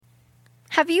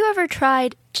Have you ever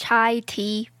tried chai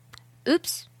tea?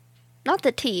 Oops, not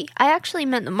the tea. I actually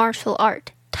meant the martial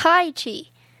art, Tai Chi.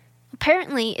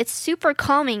 Apparently, it's super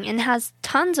calming and has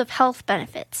tons of health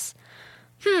benefits.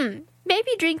 Maybe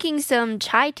drinking some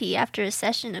chai tea after a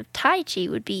session of Tai Chi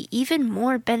would be even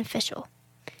more beneficial.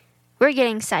 We're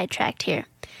getting sidetracked here.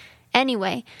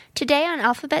 Anyway, today on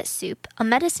Alphabet Soup, a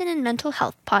medicine and mental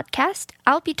health podcast,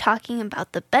 I'll be talking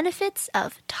about the benefits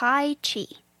of Tai Chi.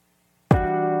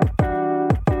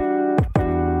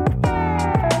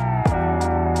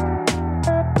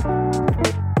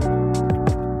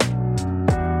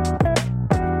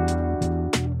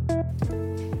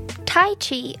 Tai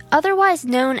Chi, otherwise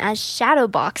known as shadow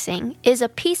boxing, is a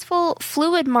peaceful,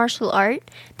 fluid martial art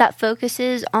that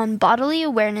focuses on bodily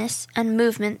awareness and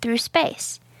movement through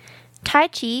space. Tai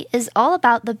Chi is all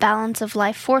about the balance of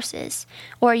life forces,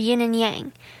 or yin and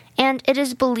yang, and it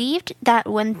is believed that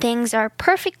when things are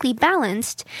perfectly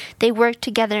balanced, they work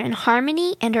together in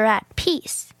harmony and are at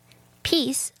peace.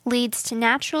 Peace leads to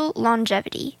natural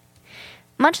longevity.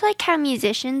 Much like how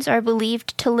musicians are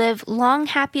believed to live long,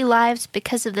 happy lives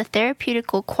because of the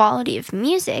therapeutical quality of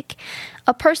music,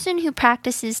 a person who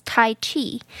practices Tai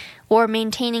Chi, or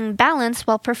maintaining balance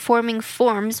while performing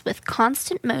forms with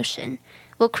constant motion,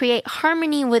 will create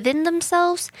harmony within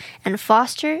themselves and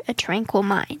foster a tranquil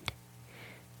mind.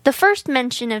 The first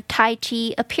mention of Tai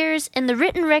Chi appears in the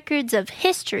written records of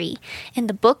history in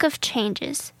the Book of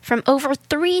Changes from over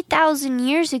 3,000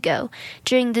 years ago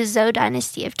during the Zhou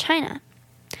dynasty of China.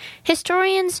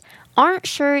 Historians aren't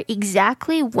sure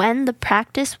exactly when the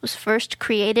practice was first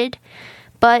created,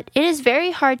 but it is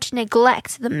very hard to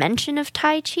neglect the mention of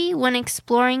Tai Chi when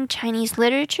exploring Chinese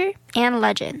literature and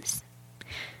legends.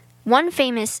 One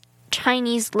famous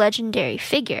Chinese legendary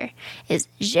figure is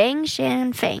Zhang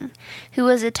Xianfeng, who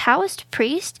was a Taoist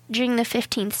priest during the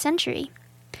 15th century.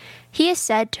 He is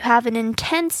said to have an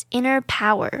intense inner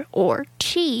power, or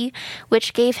qi,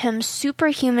 which gave him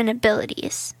superhuman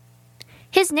abilities.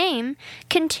 His name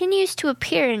continues to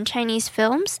appear in Chinese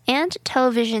films and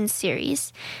television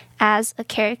series as a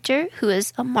character who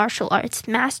is a martial arts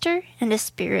master and a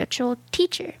spiritual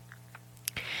teacher.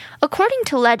 According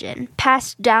to legend,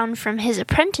 passed down from his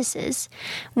apprentices,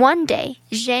 one day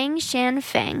Zhang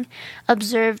Xianfeng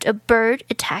observed a bird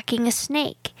attacking a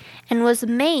snake and was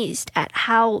amazed at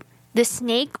how the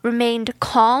snake remained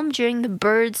calm during the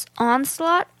bird's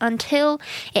onslaught until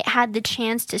it had the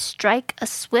chance to strike a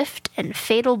swift and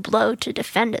fatal blow to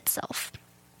defend itself.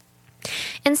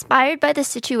 Inspired by the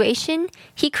situation,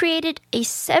 he created a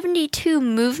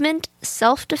 72-movement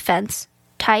self-defense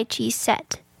Tai Chi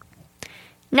set.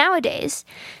 Nowadays,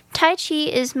 Tai Chi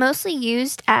is mostly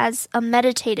used as a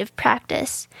meditative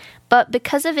practice, but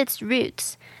because of its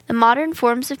roots, the modern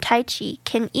forms of Tai Chi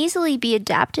can easily be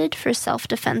adapted for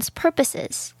self-defense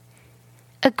purposes.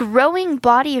 A growing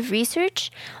body of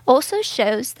research also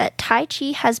shows that Tai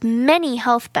Chi has many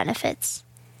health benefits.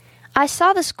 I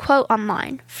saw this quote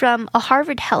online from a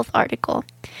Harvard Health article.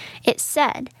 It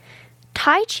said,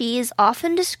 "Tai Chi is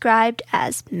often described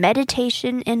as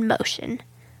meditation in motion,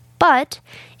 but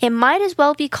it might as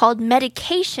well be called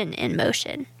medication in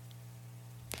motion."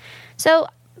 So,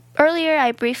 earlier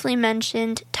I briefly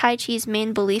mentioned Tai Chi's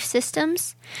main belief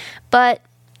systems, but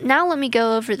now let me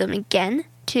go over them again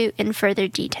in further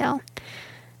detail.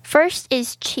 First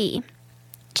is Qi.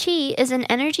 Qi is an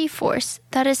energy force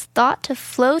that is thought to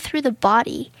flow through the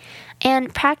body,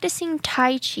 and practicing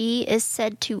Tai Chi is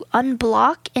said to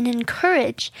unblock and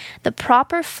encourage the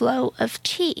proper flow of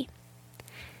Qi.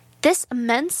 This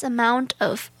immense amount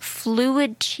of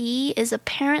fluid qi is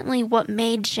apparently what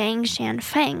made Zhang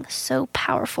Xianfeng so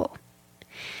powerful.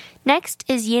 Next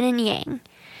is yin and yang.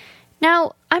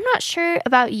 Now, I'm not sure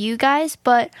about you guys,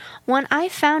 but when I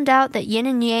found out that yin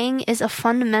and yang is a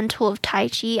fundamental of Tai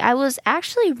Chi, I was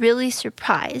actually really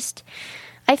surprised.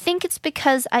 I think it's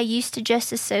because I used to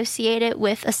just associate it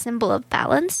with a symbol of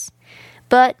balance,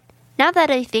 but now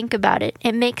that I think about it,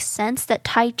 it makes sense that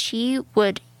Tai Chi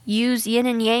would use yin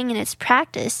and yang in its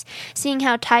practice, seeing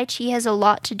how Tai Chi has a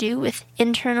lot to do with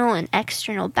internal and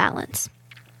external balance.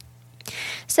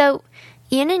 So,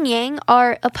 yin and yang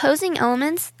are opposing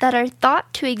elements that are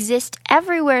thought to exist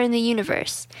everywhere in the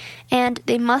universe, and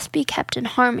they must be kept in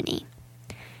harmony.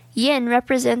 Yin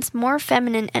represents more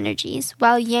feminine energies,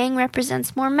 while yang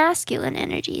represents more masculine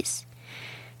energies.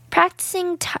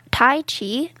 Practicing Tai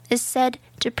Chi is said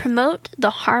to promote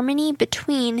the harmony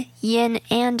between yin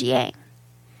and yang.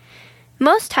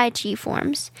 Most Tai Chi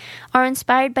forms are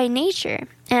inspired by nature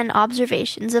and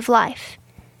observations of life.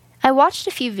 I watched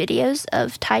a few videos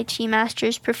of Tai Chi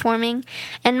masters performing,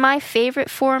 and my favorite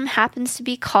form happens to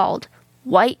be called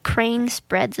White Crane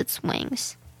Spreads Its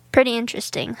Wings. Pretty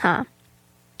interesting, huh?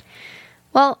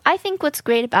 Well, I think what's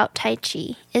great about Tai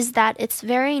Chi is that it's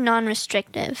very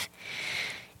non-restrictive.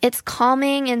 It's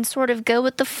calming and sort of go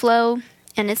with the flow,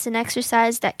 and it's an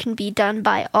exercise that can be done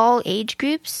by all age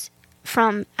groups,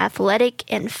 from athletic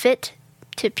and fit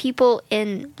to people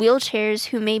in wheelchairs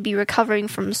who may be recovering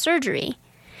from surgery.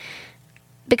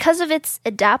 Because of its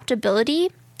adaptability,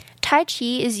 Tai Chi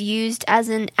is used as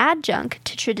an adjunct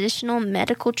to traditional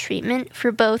medical treatment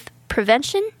for both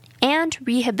prevention and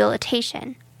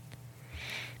rehabilitation.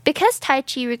 Because Tai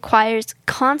Chi requires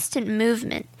constant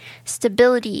movement,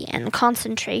 stability, and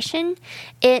concentration,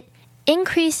 it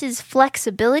increases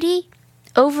flexibility,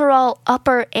 overall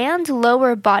upper and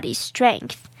lower body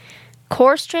strength,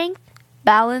 core strength,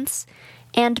 balance,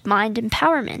 and mind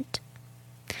empowerment.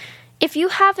 If you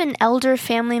have an elder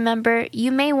family member,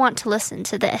 you may want to listen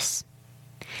to this.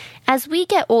 As we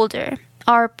get older,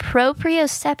 our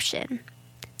proprioception,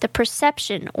 the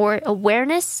perception or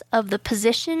awareness of the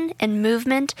position and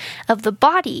movement of the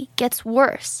body, gets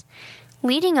worse,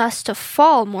 leading us to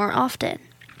fall more often.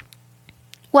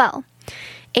 Well,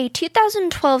 a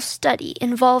 2012 study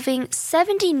involving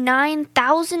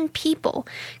 79,000 people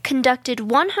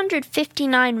conducted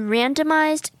 159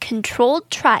 randomized controlled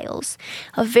trials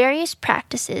of various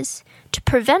practices to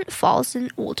prevent falls in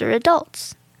older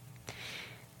adults.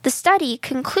 The study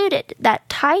concluded that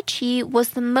Tai Chi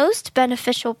was the most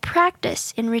beneficial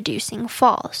practice in reducing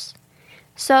falls.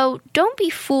 So don't be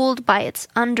fooled by its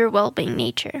underwhelming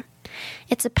nature.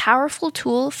 It's a powerful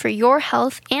tool for your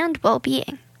health and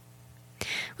well-being.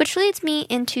 Which leads me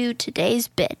into today's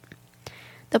bit.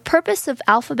 The purpose of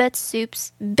Alphabet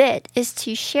Soup's bit is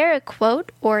to share a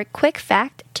quote or a quick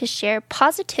fact to share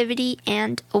positivity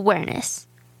and awareness.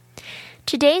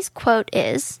 Today's quote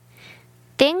is,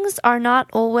 "Things are not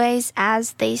always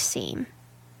as they seem."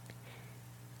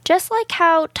 Just like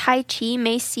how Tai Chi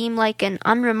may seem like an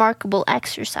unremarkable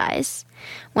exercise,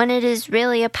 when it is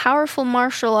really a powerful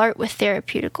martial art with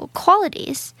therapeutical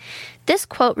qualities, this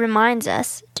quote reminds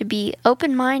us to be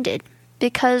open-minded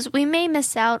because we may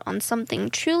miss out on something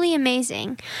truly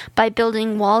amazing by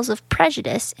building walls of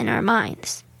prejudice in our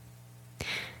minds.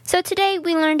 So today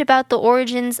we learned about the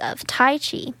origins of Tai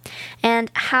Chi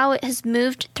and how it has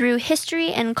moved through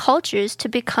history and cultures to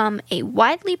become a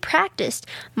widely practiced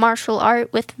martial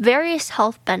art with various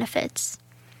health benefits.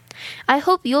 I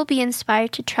hope you'll be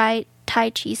inspired to try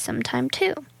Tai Chi sometime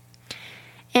too.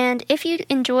 And if you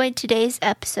enjoyed today's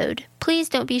episode, please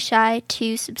don't be shy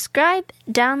to subscribe,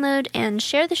 download, and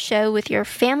share the show with your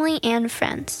family and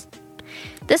friends.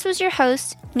 This was your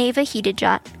host, Neva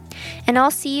Hidajat, and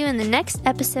I'll see you in the next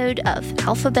episode of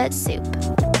Alphabet Soup.